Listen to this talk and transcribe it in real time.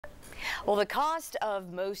Well, the cost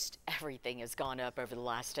of most everything has gone up over the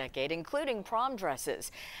last decade, including prom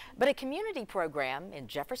dresses. But a community program in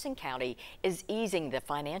Jefferson County is easing the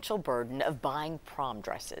financial burden of buying prom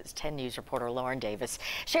dresses. 10 News reporter Lauren Davis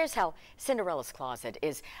shares how Cinderella's Closet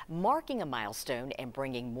is marking a milestone and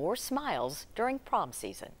bringing more smiles during prom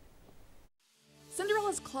season.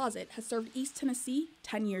 Cinderella's Closet has served East Tennessee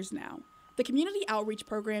 10 years now. The community outreach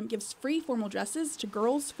program gives free formal dresses to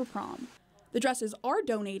girls for prom. The dresses are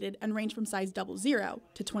donated and range from size 00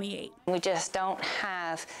 to 28. We just don't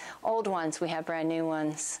have old ones, we have brand new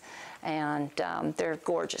ones, and they're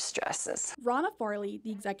gorgeous dresses. Ronna Farley,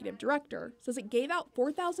 the executive director, says it gave out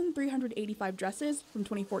 4,385 dresses from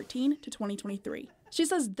 2014 to 2023. She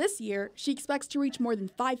says this year she expects to reach more than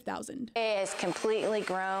 5,000. It has completely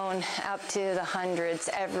grown up to the hundreds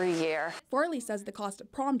every year. Farley says the cost of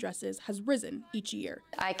prom dresses has risen each year.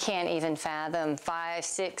 I can't even fathom $500,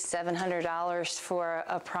 $600, $700 for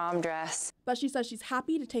a prom dress. But she says she's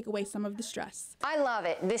happy to take away some of the stress. I love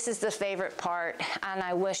it. This is the favorite part, and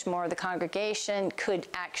I wish more of the congregation could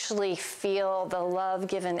actually feel the love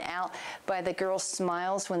given out by the girls'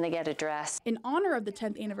 smiles when they get a dress. In honor of the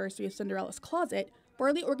 10th anniversary of Cinderella's Closet,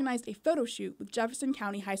 Farley organized a photo shoot with Jefferson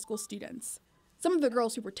County high school students. Some of the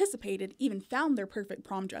girls who participated even found their perfect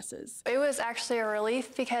prom dresses. It was actually a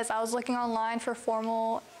relief because I was looking online for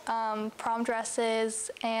formal prom dresses,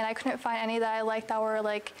 and I couldn't find any that I liked that were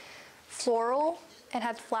like floral and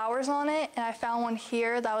had flowers on it, and I found one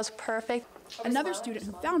here that was perfect. Another student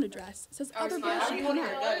who found a dress says other girls should come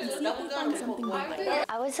out and see if they find something they like.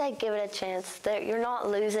 I would say give it a chance. You're not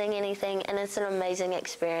losing anything, and it's an amazing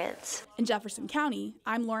experience. In Jefferson County,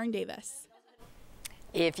 I'm Lauren Davis.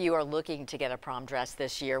 If you are looking to get a prom dress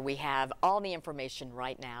this year, we have all the information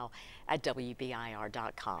right now at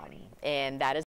WBIR.com. And that is